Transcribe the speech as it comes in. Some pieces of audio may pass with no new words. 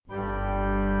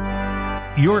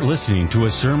You're listening to a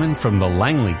sermon from the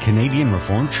Langley Canadian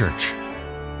Reformed Church.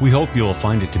 We hope you'll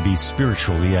find it to be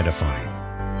spiritually edifying.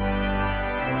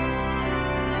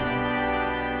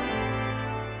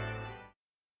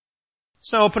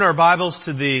 Let's now open our Bibles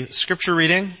to the scripture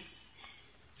reading,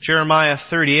 Jeremiah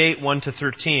 38,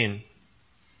 1-13.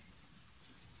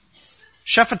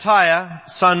 Shephatiah,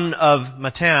 son of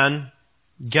Matan,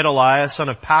 Gedaliah, son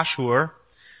of Pashur,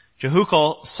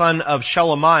 Jehukal, son of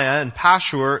Shelemiah, and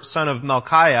Pashur, son of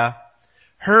Malchiah,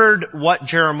 heard what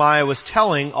Jeremiah was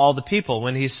telling all the people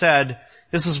when he said,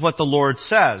 "This is what the Lord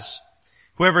says.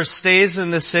 Whoever stays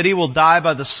in this city will die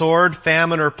by the sword,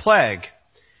 famine, or plague.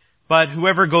 But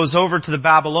whoever goes over to the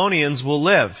Babylonians will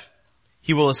live.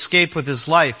 He will escape with his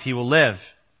life. He will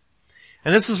live.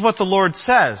 And this is what the Lord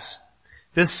says.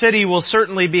 This city will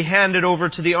certainly be handed over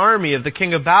to the army of the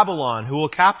king of Babylon, who will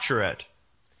capture it."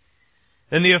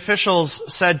 Then the officials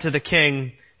said to the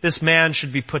king, "This man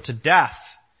should be put to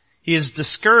death. He is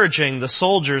discouraging the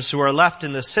soldiers who are left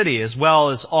in the city, as well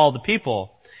as all the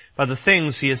people, by the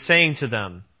things he is saying to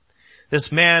them.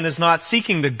 This man is not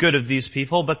seeking the good of these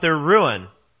people, but their ruin."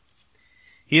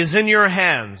 "He is in your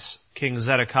hands," King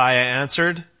Zedekiah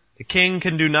answered. "The king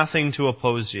can do nothing to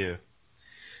oppose you."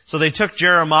 So they took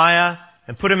Jeremiah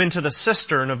and put him into the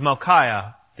cistern of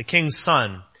Malchiah, the king's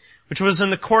son, which was in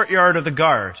the courtyard of the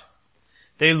guard.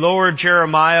 They lowered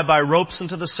Jeremiah by ropes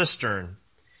into the cistern.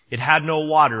 It had no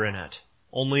water in it,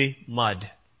 only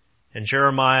mud. And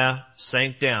Jeremiah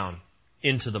sank down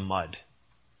into the mud.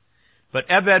 But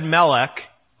Ebed-Melech,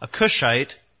 a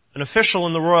Cushite, an official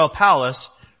in the royal palace,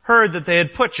 heard that they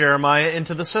had put Jeremiah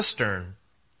into the cistern.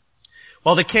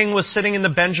 While the king was sitting in the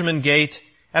Benjamin gate,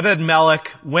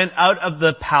 Ebed-Melech went out of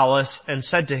the palace and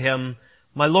said to him,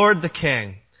 "My lord the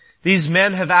king, these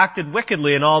men have acted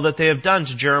wickedly in all that they have done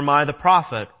to Jeremiah the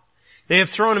prophet. They have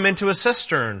thrown him into a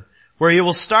cistern, where he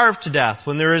will starve to death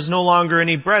when there is no longer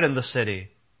any bread in the city."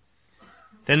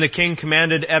 Then the king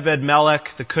commanded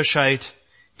Ebed-Melech the Cushite,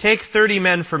 "Take 30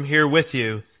 men from here with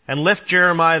you, and lift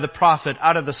Jeremiah the prophet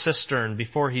out of the cistern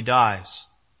before he dies."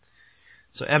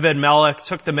 So Ebed-Melech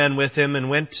took the men with him and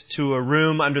went to a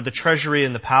room under the treasury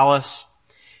in the palace.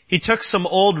 He took some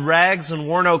old rags and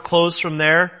worn-out clothes from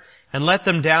there and let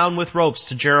them down with ropes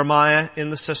to Jeremiah in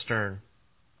the cistern.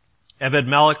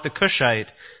 Ebed-Melech the Cushite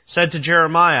said to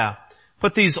Jeremiah,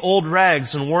 "Put these old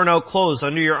rags and worn-out clothes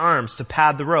under your arms to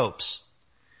pad the ropes."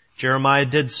 Jeremiah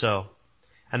did so,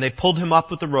 and they pulled him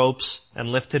up with the ropes and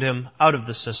lifted him out of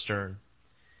the cistern.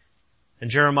 And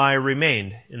Jeremiah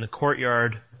remained in the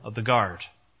courtyard of the guard.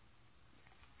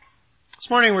 This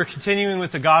morning we're continuing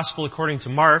with the Gospel according to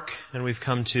Mark, and we've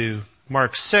come to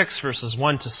Mark 6, verses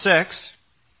 1-6.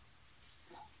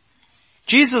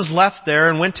 Jesus left there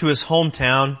and went to his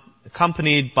hometown,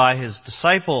 accompanied by his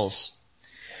disciples.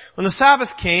 When the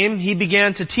Sabbath came, he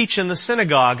began to teach in the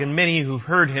synagogue, and many who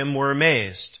heard him were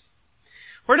amazed.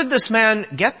 "Where did this man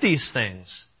get these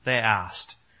things?" they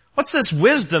asked. "What's this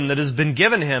wisdom that has been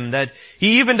given him, that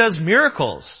he even does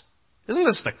miracles? Isn't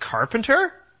this the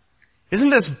carpenter?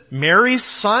 Isn't this Mary's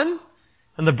son,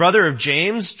 and the brother of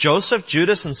James, Joseph,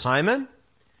 Judas, and Simon?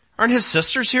 Aren't his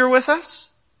sisters here with us?"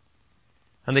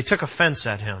 And they took offense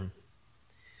at him.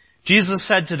 Jesus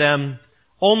said to them,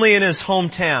 "Only in his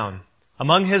hometown,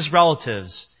 among his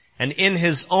relatives, and in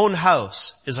his own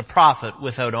house is a prophet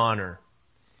without honor."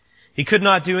 He could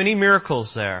not do any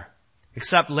miracles there,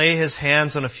 except lay his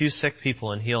hands on a few sick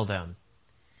people and heal them.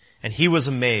 And he was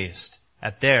amazed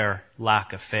at their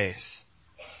lack of faith.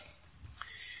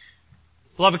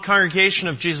 Beloved congregation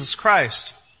of Jesus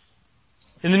Christ,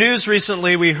 in the news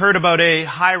recently we heard about a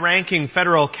high-ranking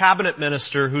federal cabinet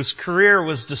minister whose career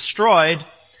was destroyed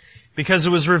because it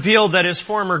was revealed that his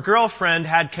former girlfriend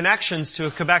had connections to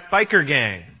a Quebec biker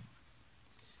gang.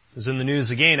 It was in the news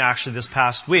again actually this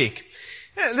past week.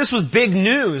 This was big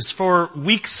news for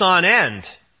weeks on end.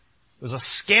 It was a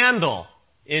scandal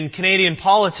in Canadian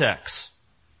politics.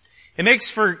 It makes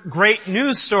for great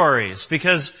news stories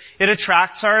because it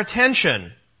attracts our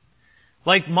attention.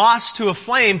 Like moths to a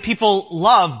flame, people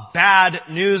love bad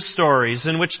news stories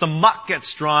in which the muck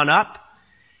gets drawn up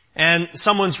and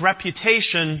someone's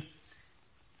reputation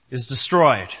is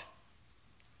destroyed.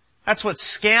 That's what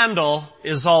scandal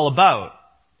is all about.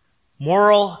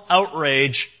 Moral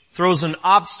outrage throws an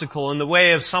obstacle in the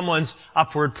way of someone's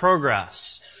upward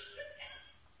progress.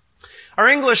 Our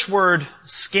English word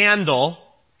scandal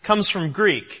comes from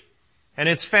Greek, and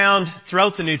it's found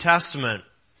throughout the New Testament.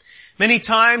 Many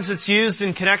times it's used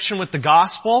in connection with the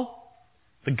gospel.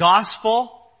 The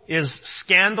gospel is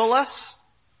scandalous.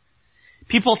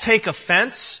 People take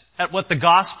offense at what the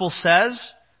gospel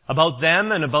says about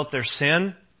them and about their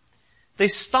sin. They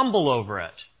stumble over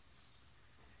it.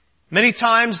 Many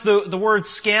times the word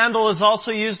scandal is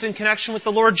also used in connection with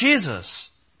the Lord Jesus.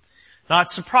 Not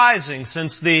surprising,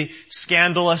 since the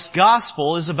scandalous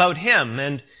gospel is about him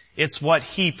and it's what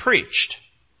he preached.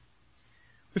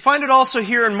 We find it also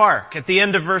here in Mark at the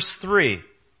end of verse 3,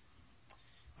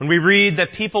 when we read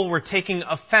that people were taking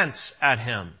offense at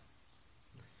him.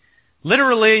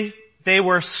 Literally, they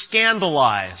were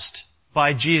scandalized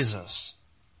by Jesus.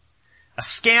 A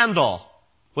scandal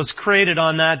was created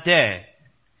on that day.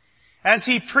 As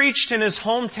he preached in his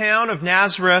hometown of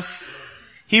Nazareth,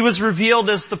 he was revealed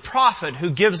as the prophet who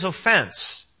gives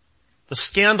offense, the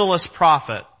scandalous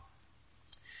prophet.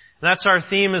 And that's our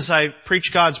theme as I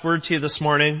preach God's word to you this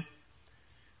morning.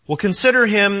 We'll consider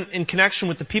him in connection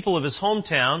with the people of his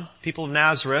hometown, people of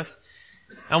Nazareth,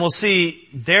 and we'll see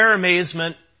their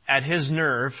amazement at his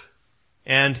nerve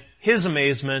and his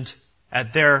amazement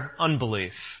at their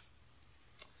unbelief.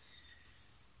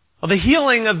 Well, the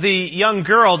healing of the young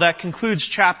girl that concludes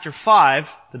chapter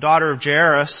 5, the daughter of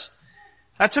Jairus,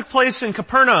 that took place in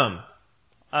Capernaum,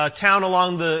 a town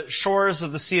along the shores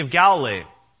of the Sea of Galilee.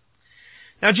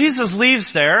 Now Jesus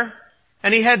leaves there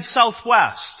and he heads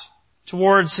southwest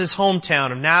towards his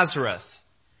hometown of Nazareth.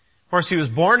 Of course, he was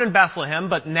born in Bethlehem,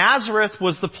 but Nazareth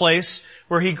was the place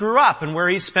where he grew up and where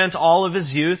he spent all of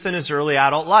his youth and his early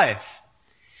adult life.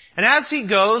 And as he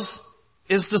goes,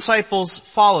 his disciples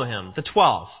follow him, the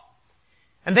 12.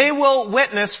 And they will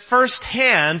witness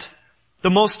firsthand the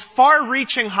most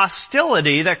far-reaching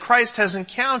hostility that Christ has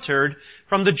encountered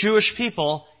from the Jewish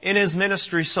people in his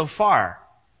ministry so far.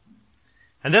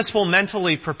 And this will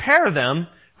mentally prepare them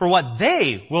for what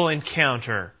they will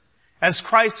encounter as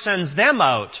Christ sends them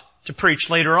out to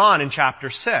preach later on in chapter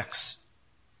 6.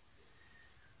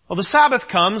 Well, the Sabbath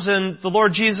comes and the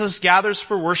Lord Jesus gathers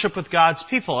for worship with God's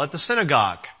people at the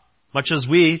synagogue, much as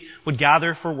we would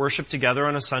gather for worship together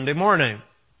on a Sunday morning.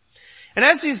 And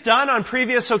as he's done on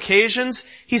previous occasions,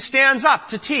 he stands up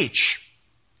to teach.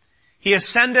 He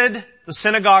ascended the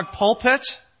synagogue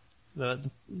pulpit. There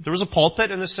was a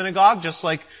pulpit in the synagogue, just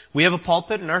like we have a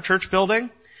pulpit in our church building.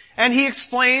 And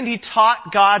he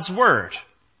taught God's word.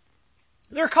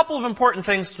 There are a couple of important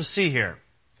things to see here.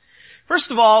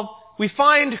 First of all, we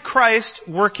find Christ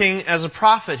working as a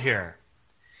prophet here.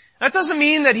 That doesn't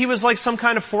mean that he was like some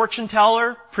kind of fortune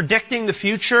teller predicting the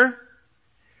future.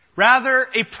 Rather,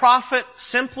 a prophet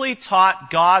simply taught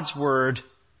God's word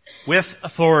with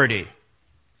authority.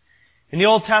 In the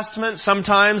Old Testament,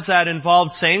 sometimes that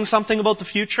involved saying something about the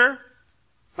future,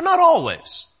 but not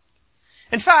always.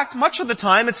 In fact, much of the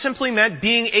time it simply meant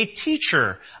being a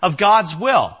teacher of God's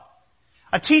will.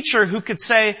 A teacher who could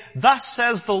say, "Thus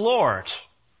says the Lord."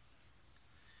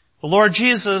 The Lord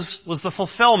Jesus was the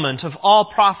fulfillment of all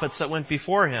prophets that went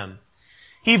before him.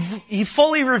 He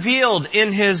fully revealed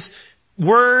in his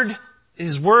word,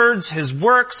 his words, his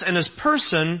works, and his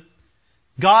person,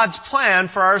 God's plan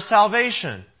for our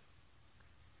salvation.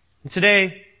 And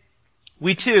today,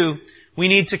 we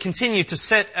need to continue to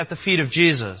sit at the feet of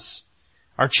Jesus,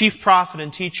 our chief prophet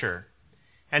and teacher,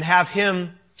 and have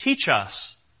him teach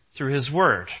us through his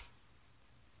word.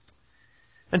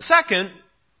 And second,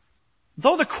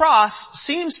 though the cross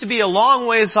seems to be a long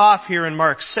ways off here in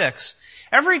Mark 6,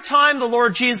 every time the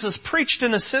Lord Jesus preached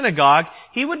in a synagogue,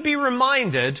 he would be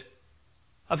reminded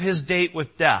of his date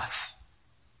with death.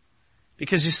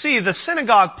 Because you see, the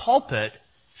synagogue pulpit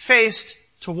faced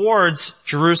towards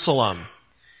Jerusalem,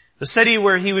 the city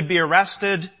where he would be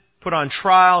arrested, put on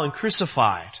trial, and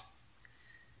crucified.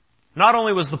 Not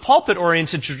only was the pulpit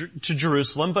oriented to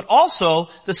Jerusalem, but also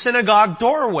the synagogue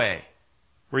doorway,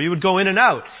 where you would go in and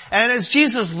out. And as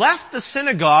Jesus left the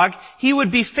synagogue, he would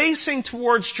be facing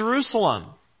towards Jerusalem,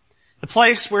 the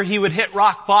place where he would hit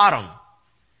rock bottom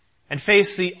and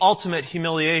face the ultimate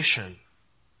humiliation.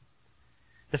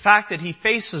 The fact that he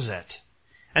faces it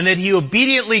and that he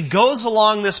obediently goes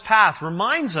along this path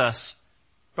reminds us,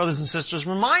 brothers and sisters,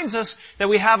 that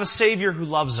we have a Savior who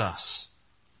loves us,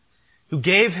 who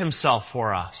gave himself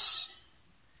for us.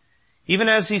 Even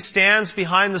as he stands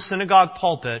behind the synagogue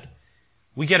pulpit,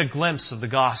 we get a glimpse of the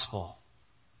gospel.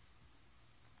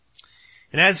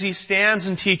 And as he stands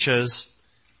and teaches,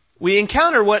 we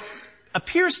encounter what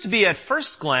appears to be at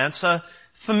first glance a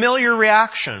familiar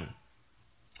reaction.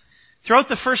 Throughout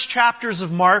the first chapters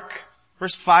of Mark,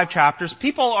 first 5 chapters,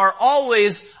 people are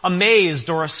always amazed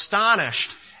or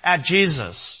astonished at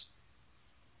Jesus.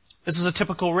 This is a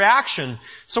typical reaction,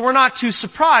 so we're not too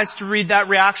surprised to read that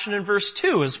reaction in verse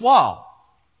 2 as well.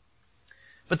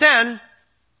 But then,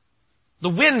 the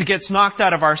wind gets knocked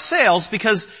out of our sails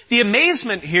because the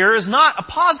amazement here is not a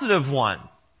positive one.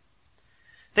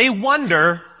 They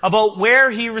wonder about where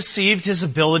he received his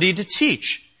ability to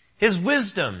teach, his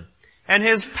wisdom, and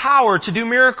His power to do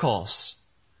miracles.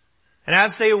 And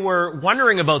as they were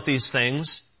wondering about these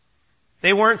things,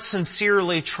 they weren't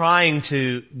sincerely trying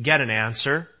to get an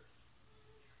answer.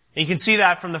 And you can see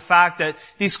that from the fact that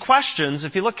these questions,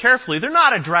 if you look carefully, they're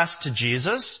not addressed to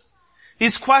Jesus.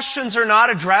 These questions are not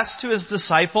addressed to His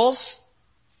disciples.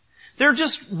 They're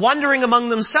just wondering among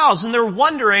themselves, and their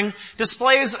wondering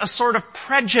displays a sort of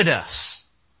prejudice.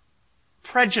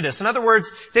 Prejudice. In other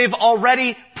words, they've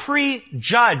already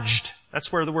prejudged.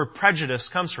 That's where the word prejudice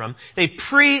comes from. They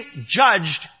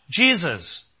prejudged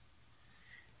Jesus.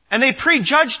 And they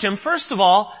prejudged Him, first of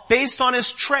all, based on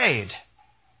His trade.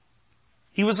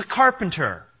 He was a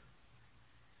carpenter.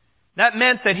 That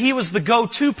meant that He was the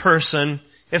go-to person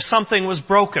if something was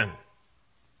broken.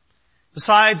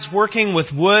 Besides working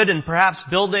with wood and perhaps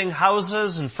building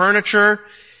houses and furniture,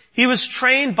 He was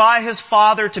trained by His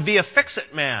Father to be a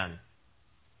fix-it man.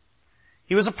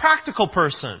 He was a practical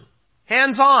person,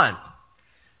 hands-on.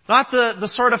 Not the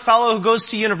sort of fellow who goes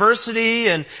to university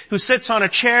and who sits on a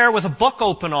chair with a book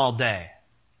open all day.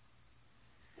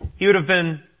 He would have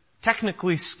been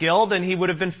technically skilled and he would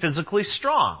have been physically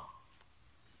strong.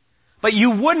 But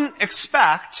you wouldn't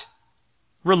expect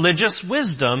religious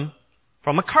wisdom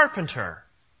from a carpenter.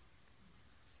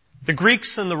 The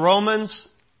Greeks and the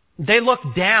Romans, they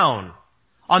looked down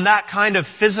on that kind of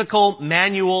physical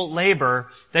manual labor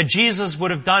that Jesus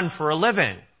would have done for a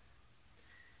living.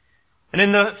 And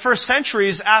in the first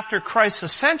centuries after Christ's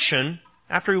ascension,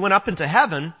 after He went up into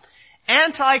heaven,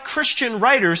 anti-Christian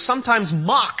writers sometimes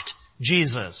mocked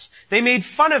Jesus. They made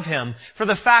fun of Him for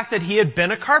the fact that He had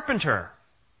been a carpenter.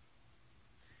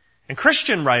 And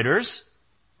Christian writers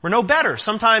were no better.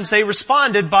 Sometimes they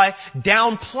responded by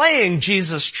downplaying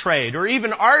Jesus' trade, or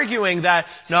even arguing that,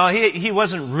 no, he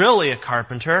wasn't really a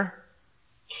carpenter.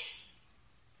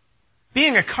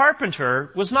 Being a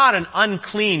carpenter was not an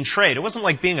unclean trade. It wasn't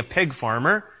like being a pig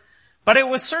farmer, but it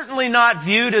was certainly not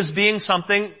viewed as being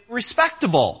something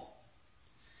respectable.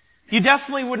 You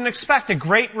definitely wouldn't expect a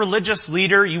great religious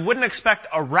leader, you wouldn't expect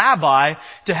a rabbi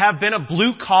to have been a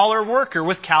blue-collar worker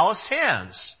with calloused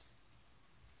hands.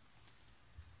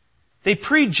 They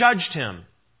prejudged Him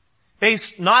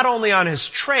based not only on His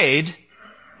trade,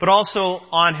 but also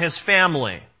on His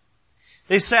family.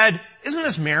 They said, isn't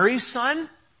this Mary's son?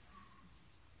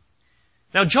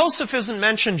 Now Joseph isn't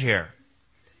mentioned here,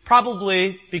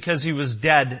 probably because he was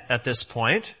dead at this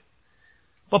point,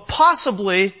 but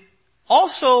possibly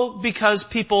also because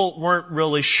people weren't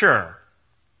really sure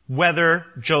whether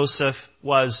Joseph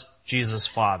was Jesus'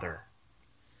 father.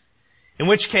 In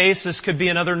which case, this could be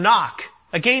another knock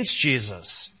against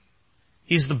Jesus.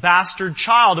 He's the bastard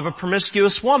child of a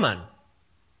promiscuous woman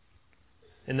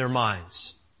in their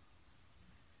minds.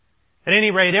 At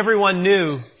any rate, everyone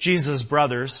knew Jesus'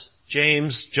 brothers,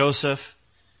 James, Joseph,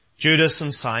 Judas,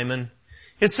 and Simon.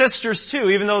 His sisters too,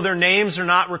 even though their names are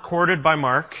not recorded by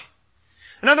Mark.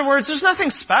 In other words, there's nothing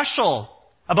special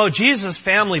about Jesus'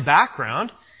 family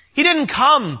background. He didn't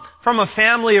come from a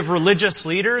family of religious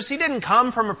leaders. He didn't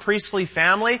come from a priestly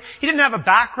family. He didn't have a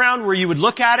background where you would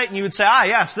look at it and you would say,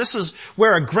 yes, this is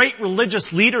where a great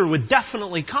religious leader would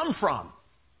definitely come from.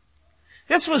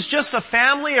 This was just a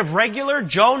family of regular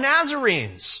Joe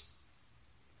Nazarenes.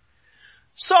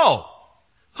 So,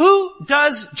 who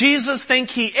does Jesus think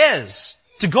He is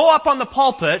to go up on the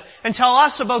pulpit and tell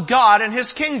us about God and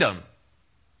His kingdom?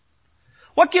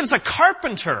 What gives a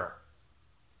carpenter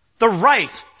the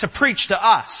right to preach to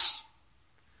us?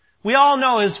 We all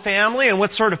know His family and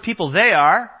what sort of people they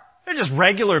are. They're just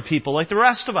regular people like the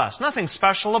rest of us. Nothing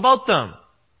special about them.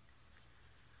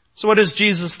 So what is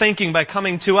Jesus thinking by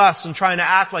coming to us and trying to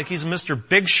act like He's Mr.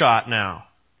 Big Shot now?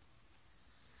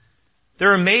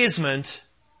 Their amazement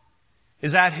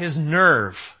is at His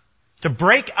nerve to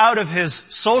break out of His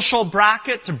social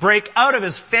bracket, to break out of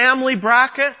His family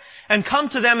bracket, and come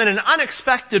to them in an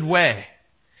unexpected way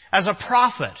as a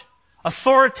prophet,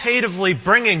 authoritatively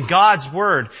bringing God's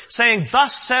word, saying,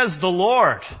 "Thus says the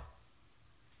Lord."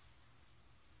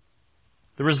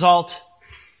 The result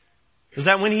is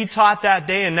that when He taught that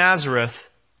day in Nazareth,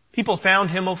 people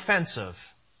found Him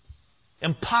offensive,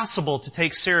 impossible to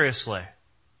take seriously.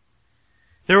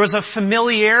 There was a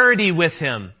familiarity with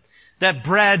Him that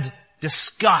bred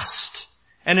disgust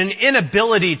and an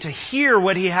inability to hear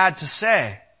what He had to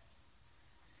say.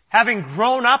 Having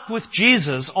grown up with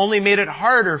Jesus only made it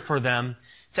harder for them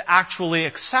to actually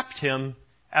accept Him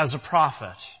as a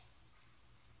prophet.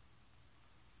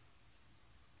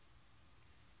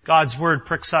 God's word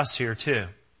pricks us here too.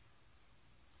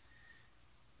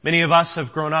 Many of us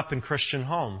have grown up in Christian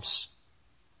homes,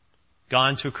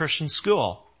 gone to a Christian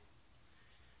school.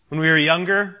 When we were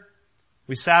younger,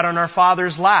 We sat on our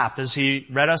Father's lap as He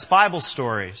read us Bible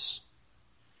stories.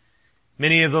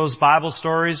 Many of those Bible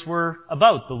stories were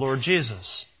about the Lord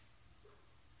Jesus.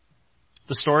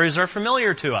 The stories are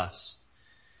familiar to us.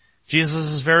 Jesus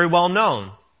is very well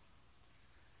known.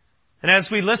 And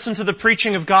as we listen to the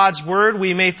preaching of God's Word,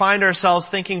 we may find ourselves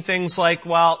thinking things like,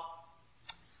 well,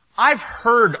 I've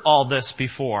heard all this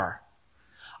before.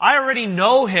 I already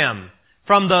know Him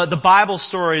from the Bible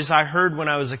stories I heard when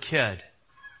I was a kid.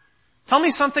 Tell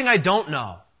me something I don't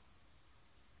know.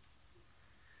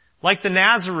 Like the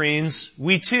Nazarenes,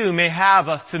 we too may have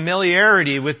a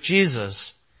familiarity with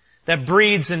Jesus that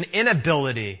breeds an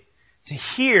inability to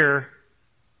hear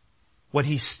what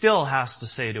He still has to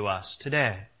say to us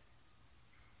today.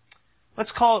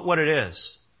 Let's call it what it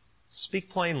is. Speak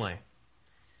plainly.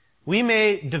 We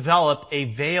may develop a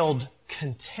veiled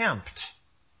contempt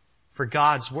for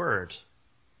God's Word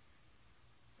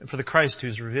and for the Christ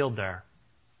who's revealed there.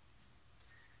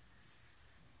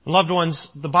 Loved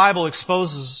ones, the Bible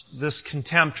exposes this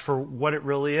contempt for what it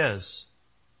really is.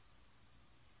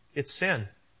 It's sin.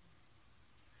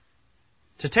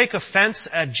 To take offense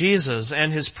at Jesus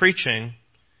and His preaching,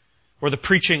 or the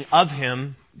preaching of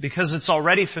Him, because it's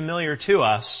already familiar to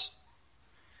us,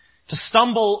 to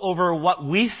stumble over what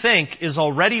we think is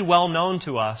already well known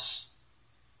to us,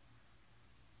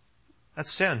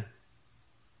 that's sin.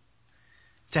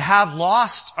 To have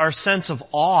lost our sense of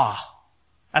awe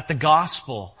at the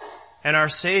gospel and our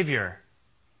Savior,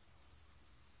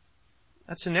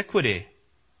 that's iniquity.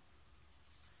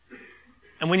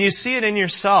 And when you see it in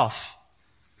yourself,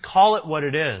 call it what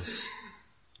it is.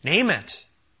 Name it.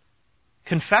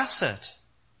 Confess it.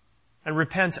 And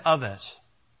repent of it.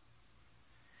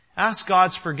 Ask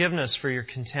God's forgiveness for your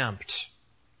contempt.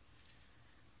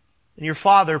 And your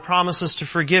Father promises to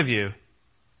forgive you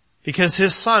because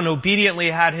His Son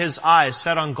obediently had His eyes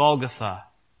set on Golgotha,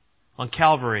 on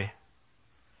Calvary.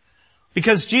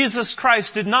 Because Jesus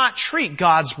Christ did not treat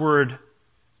God's Word,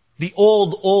 the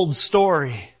old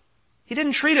story. He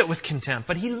didn't treat it with contempt,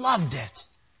 but He loved it.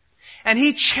 And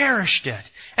He cherished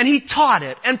it. And He taught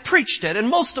it and preached it. And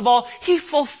most of all, He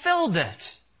fulfilled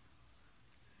it.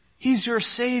 He's your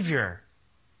Savior.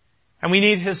 And we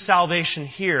need His salvation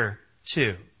here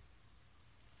too.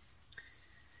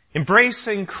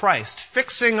 Embracing Christ,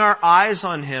 fixing our eyes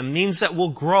on Him, means that we'll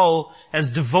grow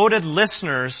as devoted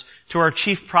listeners to our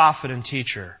chief prophet and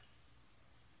teacher.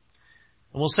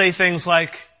 And we'll say things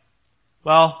like,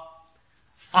 well,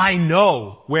 I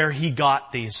know where He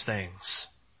got these things.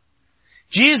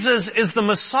 Jesus is the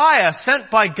Messiah sent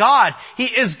by God. He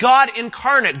is God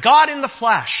incarnate, God in the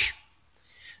flesh.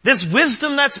 This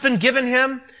wisdom that's been given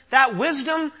Him, that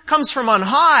wisdom comes from on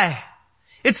high.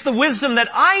 It's the wisdom that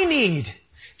I need.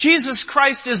 Jesus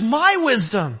Christ is my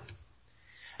wisdom.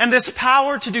 And this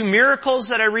power to do miracles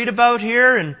that I read about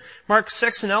here in Mark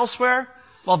 6 and elsewhere,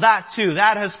 well, that too,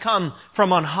 that has come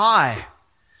from on high.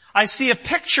 I see a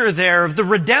picture there of the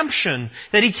redemption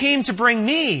that He came to bring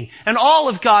me and all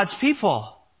of God's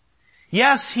people.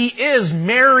 Yes, He is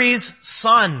Mary's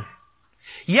Son.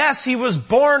 Yes, He was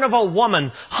born of a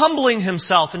woman, humbling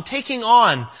Himself and taking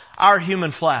on our human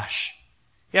flesh.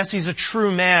 Yes, He's a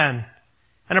true man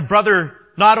and a brother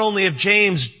not only of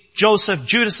James, Joseph,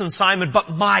 Judas, and Simon, but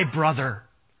my brother,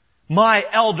 my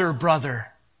elder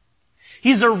brother.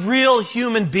 He's a real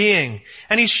human being,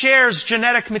 and He shares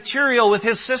genetic material with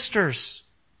His sisters.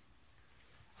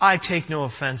 I take no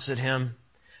offense at Him,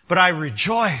 but I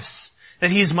rejoice that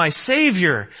He's my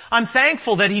Savior. I'm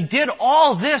thankful that He did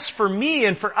all this for me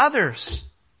and for others.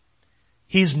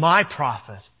 He's my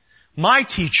prophet, my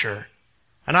teacher,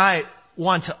 and I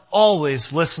want to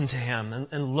always listen to Him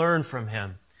and learn from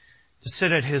Him, to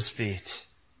sit at His feet.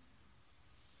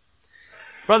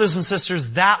 Brothers and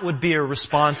sisters, that would be a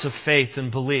response of faith and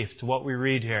belief to what we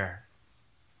read here.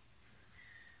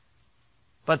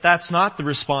 But that's not the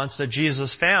response that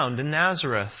Jesus found in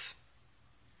Nazareth.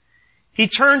 He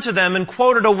turned to them and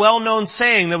quoted a well-known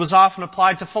saying that was often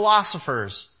applied to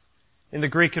philosophers in the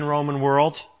Greek and Roman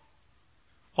world.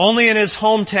 Only in his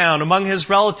hometown, among his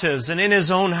relatives, and in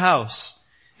his own house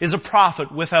is a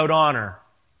prophet without honor.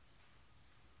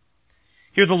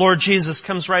 Here the Lord Jesus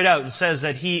comes right out and says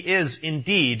that He is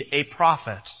indeed a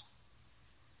prophet.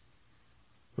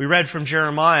 We read from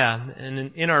Jeremiah,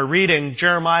 and in our reading,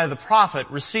 Jeremiah the prophet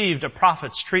received a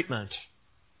prophet's treatment.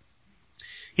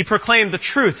 He proclaimed the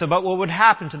truth about what would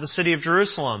happen to the city of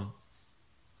Jerusalem,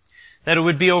 that it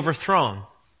would be overthrown.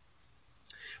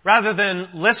 Rather than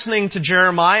listening to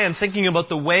Jeremiah and thinking about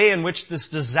the way in which this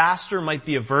disaster might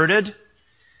be averted,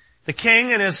 the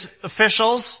king and his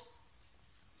officials,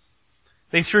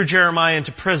 they threw Jeremiah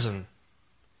into prison.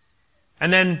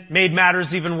 and then made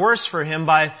matters even worse for him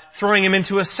by throwing him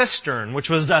into a cistern, which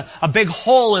was a big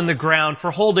hole in the ground for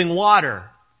holding water.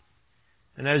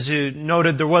 And as you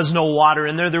noted, there was no water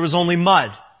in there was only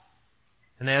mud.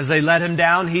 And as they let him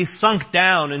down, he sunk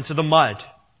down into the mud.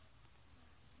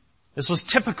 This was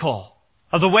typical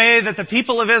of the way that the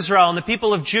people of Israel and the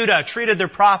people of Judah treated their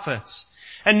prophets.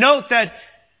 And note that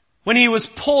when he was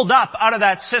pulled up out of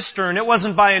that cistern, it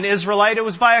wasn't by an Israelite, it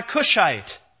was by a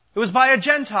Cushite. It was by a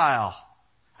Gentile.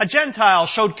 A Gentile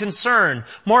showed concern,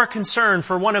 more concern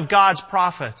for one of God's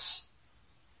prophets.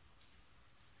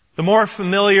 The more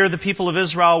familiar the people of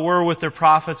Israel were with their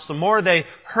prophets, the more they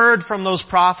heard from those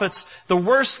prophets, the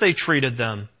worse they treated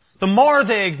them. The more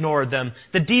they ignored them,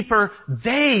 the deeper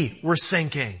they were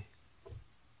sinking.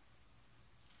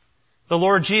 The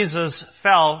Lord Jesus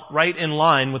fell right in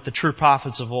line with the true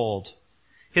prophets of old.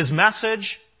 His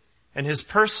message and his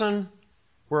person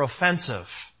were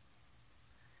offensive.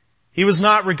 He was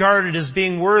not regarded as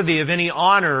being worthy of any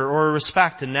honor or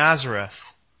respect in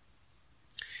Nazareth.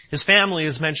 His family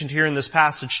is mentioned here in this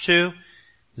passage too.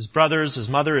 His brothers, his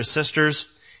mother, his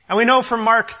sisters. And we know from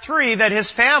Mark 3 that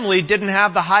his family didn't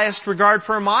have the highest regard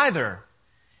for him either.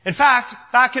 In fact,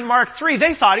 back in Mark 3,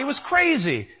 they thought he was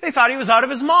crazy. They thought he was out of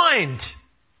his mind.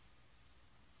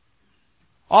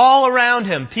 All around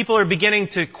him, people are beginning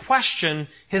to question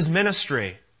his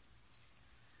ministry.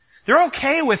 They're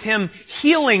okay with him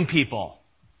healing people.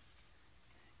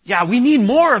 Yeah, we need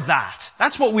more of that.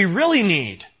 That's what we really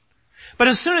need. But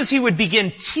as soon as he would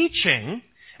begin teaching,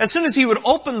 as soon as he would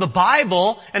open the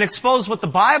Bible and expose what the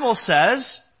Bible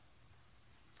says,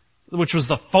 which was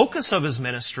the focus of his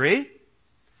ministry,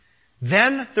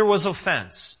 then there was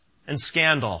offense and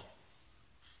scandal.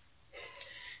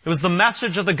 It was the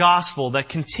message of the gospel that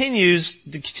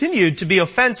continued to be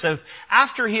offensive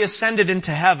after he ascended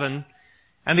into heaven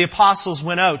and the apostles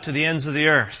went out to the ends of the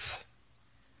earth.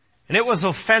 And it was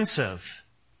offensive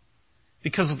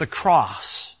because of the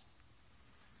cross.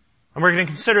 And we're going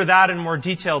to consider that in more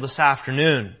detail this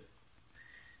afternoon.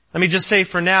 Let me just say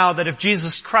for now that if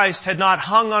Jesus Christ had not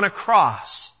hung on a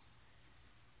cross,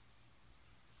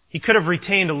 he could have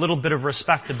retained a little bit of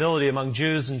respectability among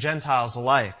Jews and Gentiles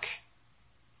alike.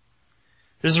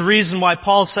 There's a reason why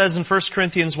Paul says in 1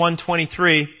 Corinthians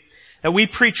 1:23 that we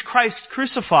preach Christ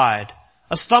crucified,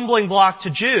 a stumbling block to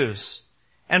Jews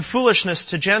and foolishness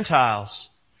to Gentiles.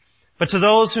 But to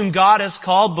those whom God has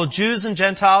called, both Jews and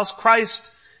Gentiles,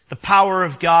 Christ, the power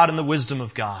of God and the wisdom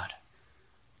of God.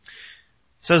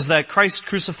 It says that Christ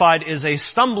crucified is a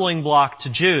stumbling block to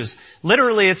Jews.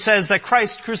 Literally, it says that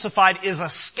Christ crucified is a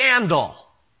scandal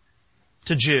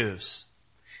to Jews.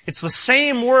 It's the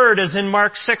same word as in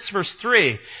Mark 6 verse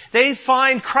 3. They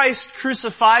find Christ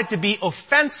crucified to be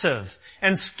offensive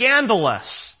and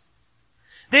scandalous.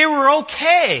 They were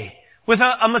okay with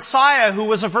a Messiah who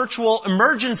was a virtual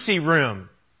emergency room.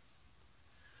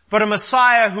 But a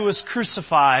Messiah who was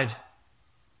crucified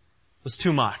was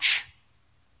too much.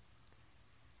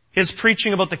 His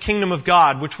preaching about the kingdom of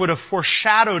God, which would have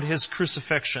foreshadowed his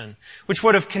crucifixion, which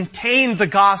would have contained the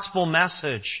gospel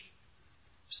message,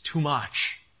 was too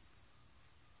much.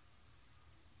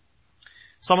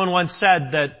 Someone once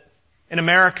said that in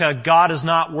America, God is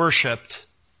not worshipped,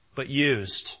 but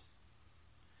used.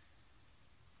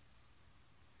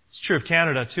 It's true of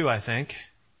Canada too, I think.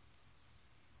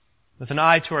 With an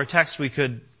eye to our text, we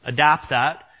could adapt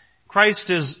that. Christ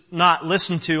is not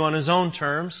listened to on his own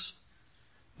terms,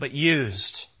 but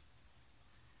used.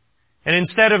 And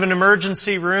instead of an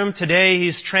emergency room, today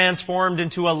he's transformed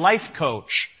into a life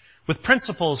coach with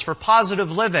principles for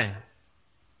positive living.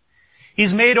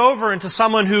 He's made over into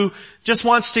someone who just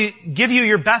wants to give you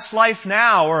your best life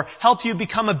now or help you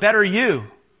become a better you.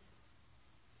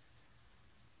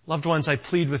 Loved ones, I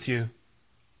plead with you,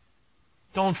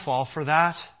 don't fall for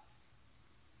that.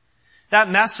 That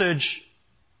message,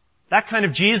 that kind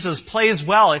of Jesus plays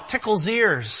well. It tickles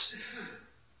ears.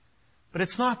 But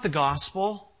it's not the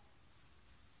gospel.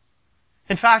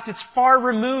 In fact, it's far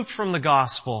removed from the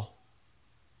gospel.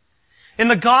 In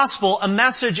the gospel, a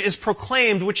message is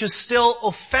proclaimed which is still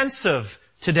offensive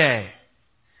today,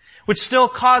 which still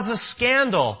causes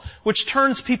scandal, which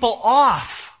turns people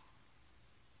off.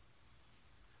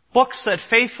 Books that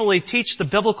faithfully teach the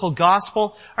biblical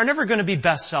gospel are never going to be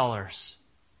bestsellers.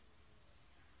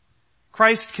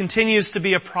 Christ continues to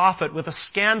be a prophet with a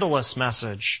scandalous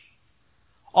message.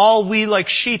 All we like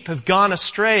sheep have gone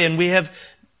astray, and we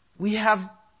have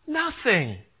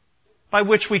nothing by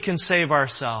which we can save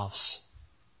ourselves.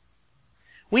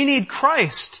 We need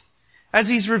Christ as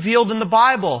he's revealed in the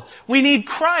Bible. We need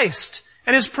Christ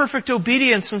and his perfect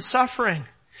obedience and suffering.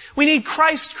 We need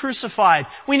Christ crucified.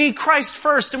 We need Christ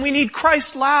first, and we need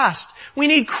Christ last. We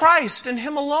need Christ and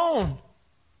Him alone.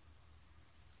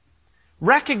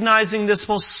 Recognizing this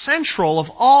most central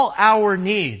of all our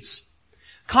needs,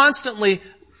 constantly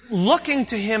looking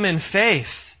to Him in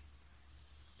faith,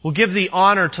 will give the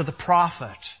honor to the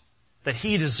prophet that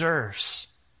he deserves.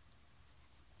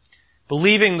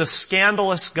 Believing the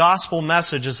scandalous gospel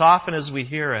message as often as we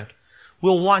hear it,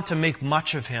 we'll want to make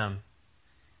much of Him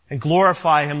and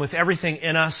glorify Him with everything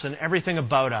in us and everything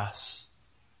about us.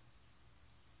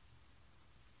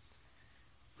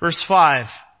 Verse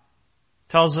 5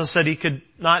 tells us that He could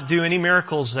not do any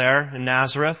miracles there in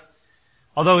Nazareth,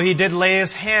 although He did lay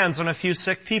His hands on a few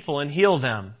sick people and heal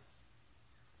them.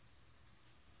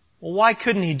 Well, why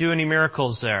couldn't He do any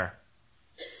miracles there?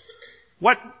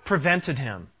 What prevented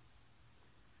Him?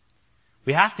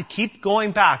 We have to keep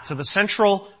going back to the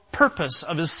central purpose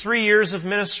of His 3 years of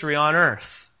ministry on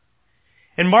earth.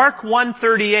 In Mark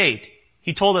 1:38,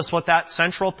 He told us what that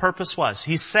central purpose was.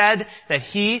 He said that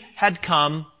He had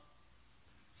come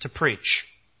to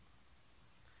preach.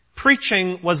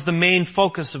 Preaching was the main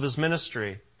focus of His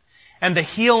ministry. And the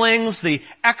healings, the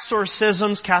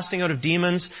exorcisms, casting out of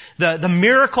demons, the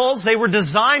miracles, they were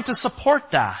designed to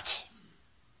support that.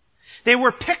 They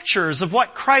were pictures of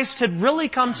what Christ had really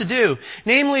come to do,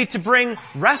 namely to bring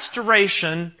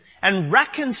restoration and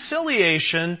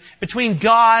reconciliation between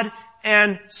God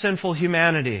and sinful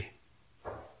humanity.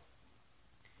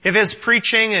 If His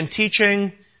preaching and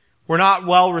teaching were not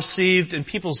well received and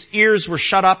people's ears were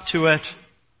shut up to it,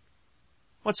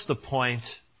 what's the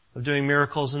point of doing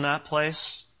miracles in that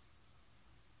place?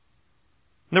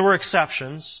 There were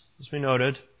exceptions, as we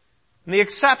noted. And the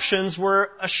exceptions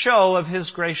were a show of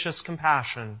His gracious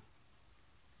compassion.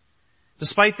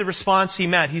 Despite the response He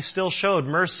met, He still showed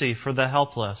mercy for the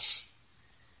helpless.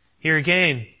 Here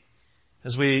again,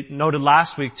 as we noted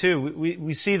last week too,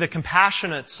 we see the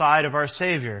compassionate side of our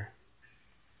Savior.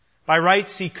 By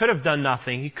rights, He could have done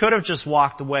nothing. He could have just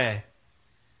walked away.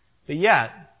 But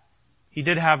yet, He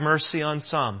did have mercy on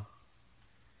some.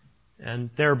 And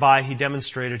thereby He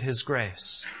demonstrated His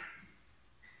grace.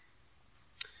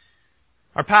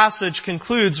 Our passage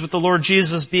concludes with the Lord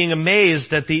Jesus being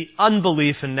amazed at the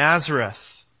unbelief in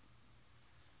Nazareth.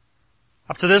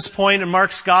 Up to this point in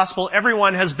Mark's Gospel,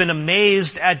 everyone has been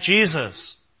amazed at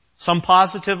Jesus. Some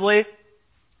positively,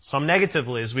 some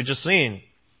negatively, as we just seen.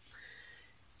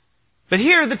 But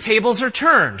here the tables are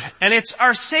turned, and it's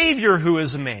our Savior who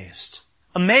is amazed.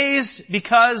 Amazed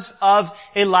because of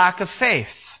a lack of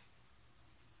faith.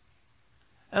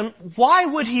 And why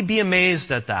would He be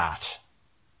amazed at that?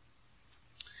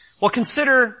 Well,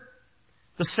 consider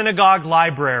the synagogue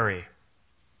library.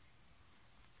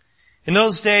 In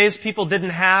those days, people didn't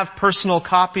have personal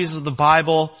copies of the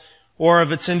Bible or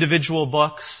of its individual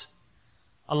books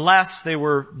unless they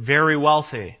were very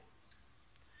wealthy.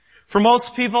 For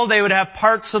most people, they would have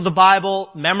parts of the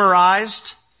Bible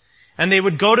memorized, and they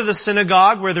would go to the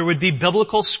synagogue where there would be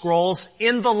biblical scrolls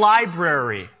in the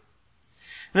library.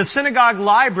 And the synagogue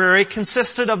library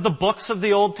consisted of the books of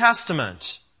the Old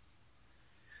Testament.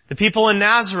 The people in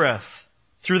Nazareth,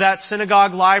 through that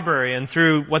synagogue library and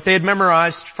through what they had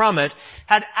memorized from it,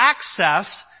 had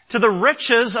access to the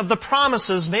riches of the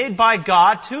promises made by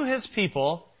God to His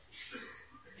people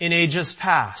in ages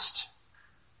past.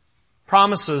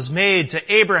 Promises made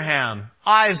to Abraham,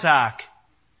 Isaac,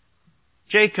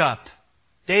 Jacob,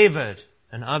 David,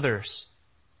 and others.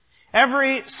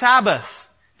 Every Sabbath,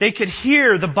 they could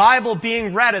hear the Bible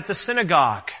being read at the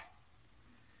synagogue.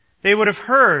 They would have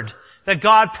heard that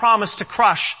God promised to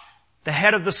crush the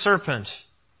head of the serpent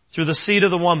through the seed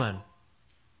of the woman.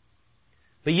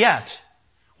 But yet,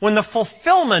 when the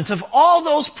fulfillment of all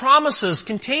those promises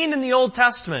contained in the Old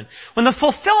Testament, when the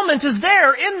fulfillment is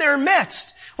there in their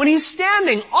midst, when He's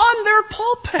standing on their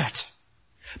pulpit,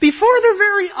 before their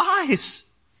very eyes,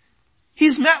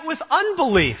 He's met with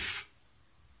unbelief.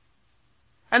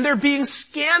 And they're being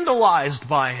scandalized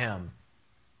by Him.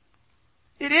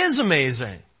 It is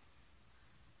amazing.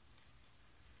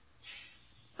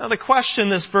 Now the question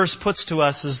this verse puts to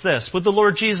us is this: would the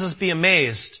Lord Jesus be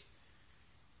amazed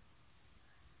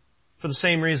for the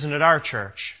same reason at our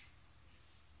church?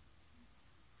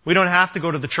 We don't have to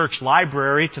go to the church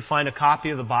library to find a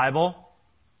copy of the Bible.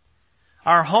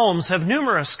 Our homes have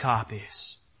numerous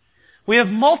copies. We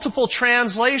have multiple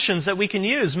translations that we can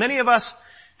use. Many of us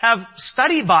have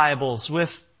study Bibles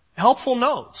with helpful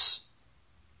notes.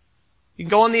 You can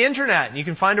go on the internet and you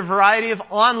can find a variety of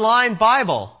online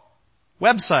Bible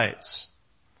websites.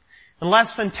 In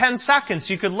less than 10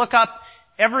 seconds, you could look up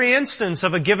every instance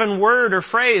of a given word or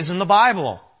phrase in the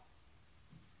Bible.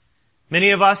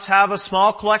 Many of us have a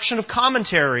small collection of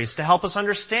commentaries to help us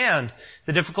understand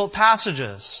the difficult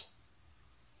passages.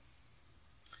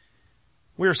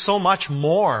 We are so much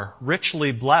more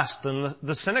richly blessed than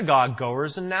the synagogue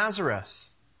goers in Nazareth.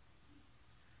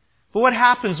 But what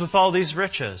happens with all these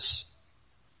riches?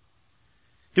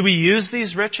 Do we use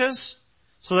these riches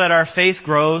so that our faith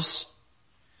grows?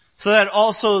 So that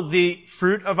also the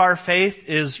fruit of our faith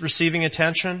is receiving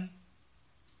attention?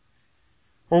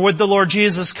 Or would the Lord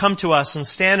Jesus come to us and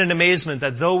stand in amazement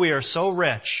that though we are so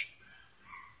rich,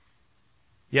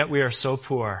 yet we are so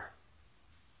poor?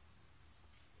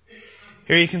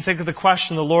 Here you can think of the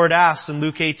question the Lord asked in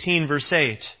Luke 18, verse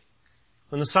 8.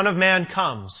 When the Son of Man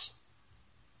comes,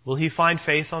 will he find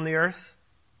faith on the earth?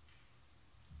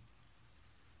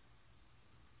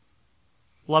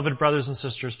 Beloved brothers and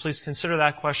sisters, please consider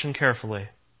that question carefully.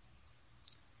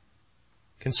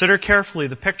 Consider carefully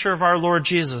the picture of our Lord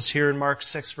Jesus here in Mark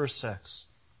 6, verse 6.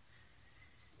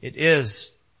 It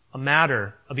is a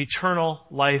matter of eternal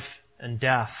life and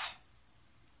death.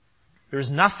 There is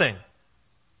nothing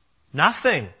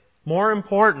more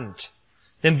important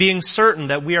than being certain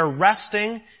that we are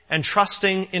resting and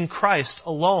trusting in Christ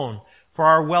alone for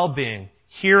our well-being,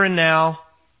 here and now,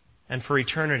 and for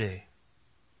eternity.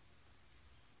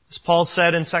 As Paul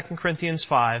said in 2 Corinthians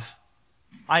 5,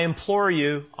 I implore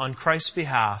you on Christ's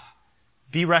behalf,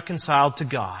 be reconciled to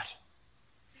God.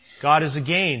 God is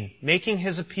again making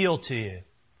his appeal to you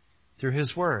through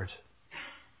his word.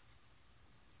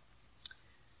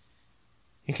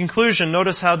 In conclusion,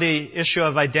 notice how the issue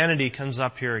of identity comes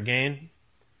up here again.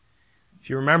 If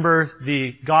you remember,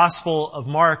 the Gospel of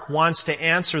Mark wants to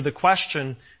answer the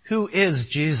question, who is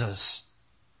Jesus?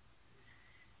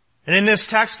 And in this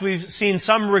text, we've seen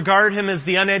some regard him as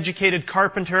the uneducated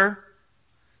carpenter,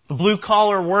 the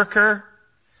blue-collar worker,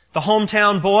 the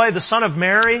hometown boy, the son of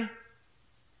Mary.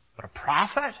 But a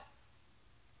prophet?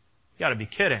 You gotta be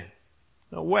kidding.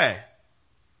 No way.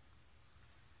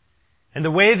 And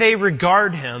the way they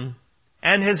regard him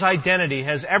and his identity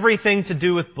has everything to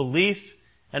do with belief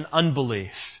and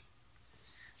unbelief.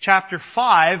 Chapter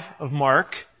 5 of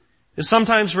Mark is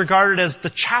sometimes regarded as the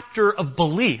chapter of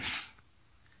belief.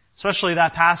 Especially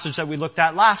that passage that we looked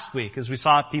at last week as we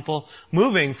saw people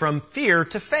moving from fear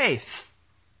to faith.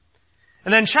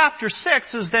 And then chapter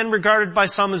 6 is then regarded by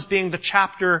some as being the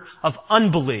chapter of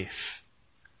unbelief.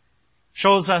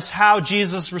 Shows us how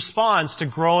Jesus responds to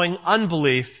growing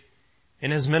unbelief in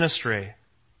his ministry.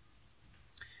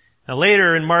 Now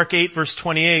later in Mark 8 verse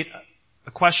 28,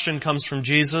 a question comes from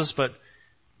Jesus, but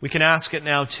we can ask it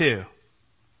now too.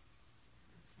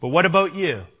 But what about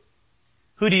you?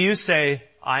 Who do you say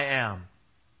I am?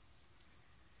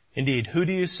 Indeed, who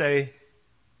do you say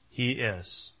he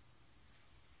is?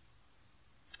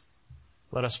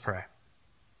 Let us pray.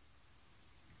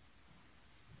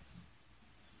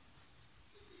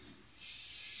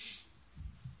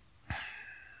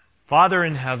 Father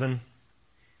in heaven,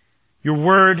 your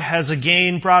word has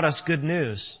again brought us good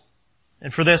news,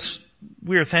 and for this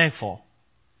we are thankful.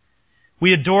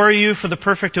 We adore you for the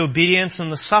perfect obedience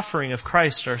and the suffering of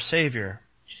Christ our Savior.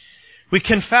 We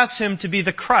confess him to be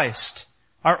the Christ,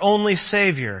 our only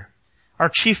Savior, our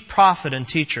chief prophet and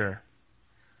teacher.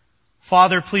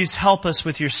 Father, please help us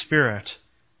with your Spirit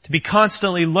to be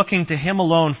constantly looking to him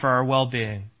alone for our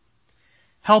well-being.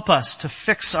 Help us to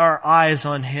fix our eyes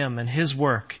on him and his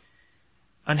work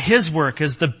as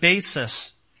the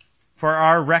basis for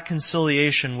our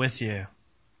reconciliation with you.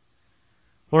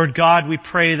 Lord God, we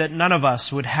pray that none of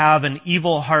us would have an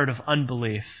evil heart of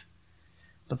unbelief,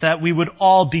 but that we would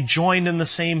all be joined in the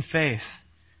same faith,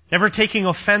 never taking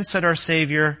offense at our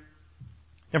Savior,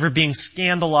 never being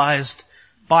scandalized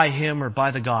by him or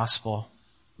by the gospel.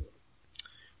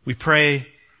 We pray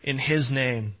in his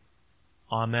name.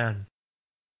 Amen.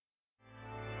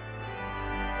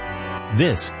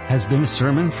 This has been a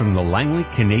sermon from the Langley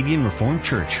Canadian Reformed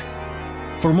Church.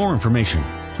 For more information,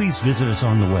 please visit us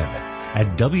on the web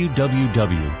at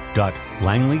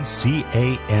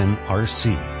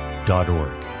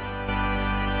www.langleycanrc.org.